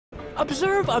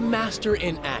Observe a master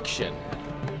in action.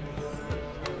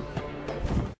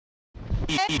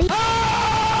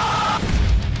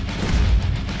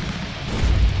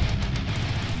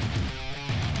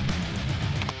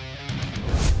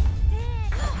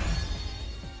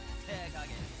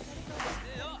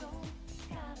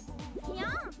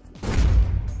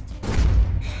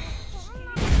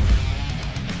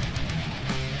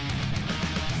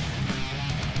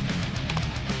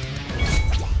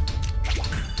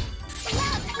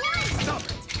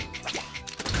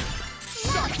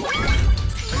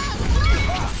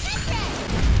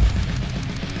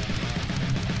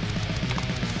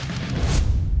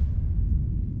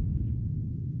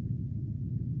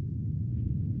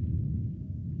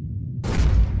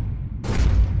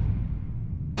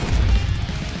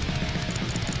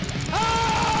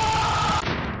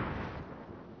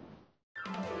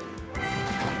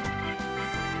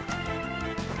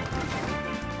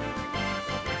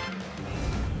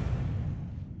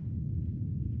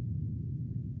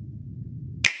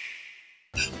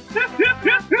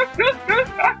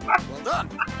 Well done.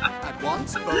 At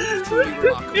once, both truly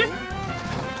remarkable.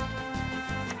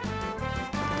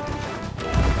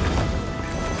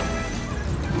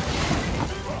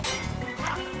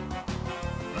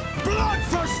 Blood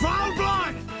for foul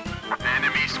blood!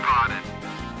 Enemy spotted.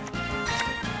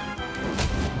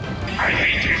 I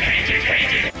hate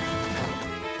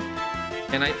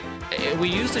it. And we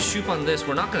use the shoop on this,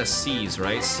 we're not gonna seize,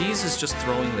 right? Seize is just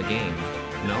throwing the game.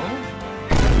 No?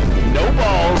 No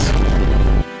balls.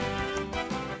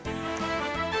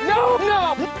 No,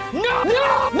 no, no,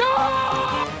 no, no!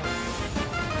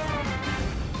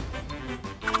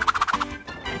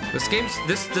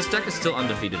 This deck is still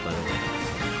undefeated, by the way.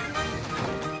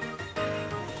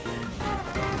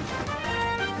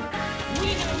 We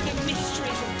know the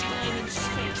mysteries of time and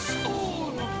space, all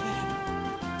of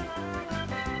them.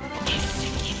 Is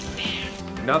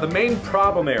there. Now the main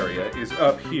problem area is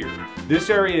up here. This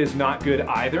area is not good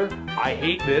either. I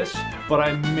hate this, but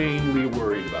I'm mainly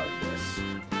worried about this.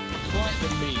 Quite the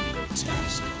menial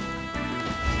task.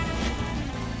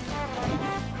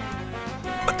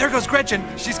 But there goes Gretchen.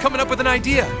 She's coming up with an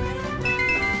idea.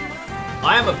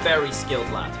 I am a very skilled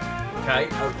lad, okay?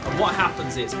 And what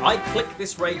happens is, I click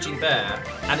this Raging Bear,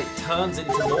 and it turns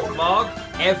into Mortvarg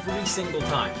every single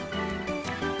time.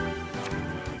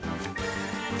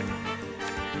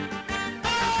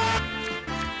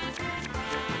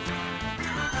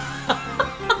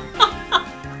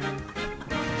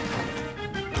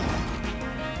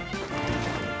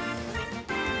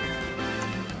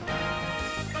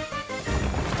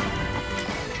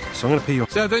 So I'm gonna pay you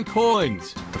 7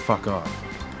 coins. the fuck off.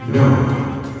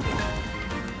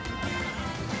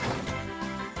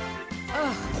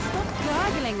 Ugh, stop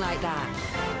gargling like that.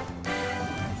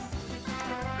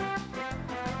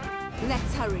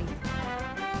 Let's hurry.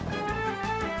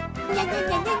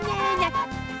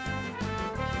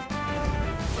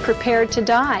 Prepared to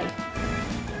die.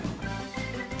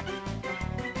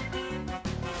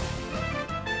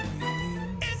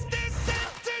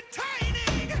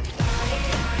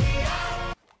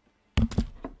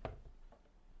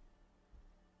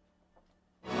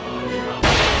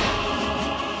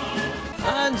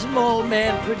 Small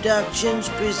Man Productions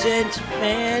presents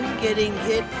Man Getting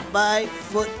Hit by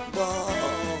Football.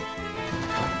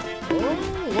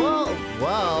 Oh,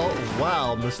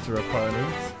 well, Mr.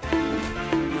 Opponent.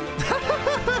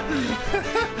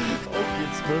 Oh,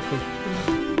 it's perfect.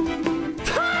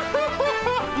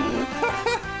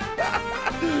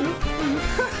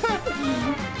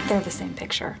 They're the same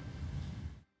picture.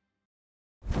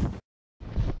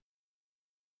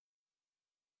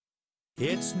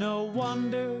 It's no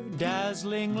wonder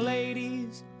dazzling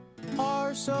ladies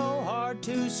are so hard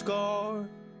to score.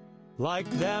 Like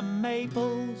them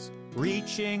maples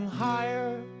reaching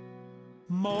higher,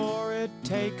 more it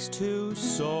takes to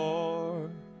soar.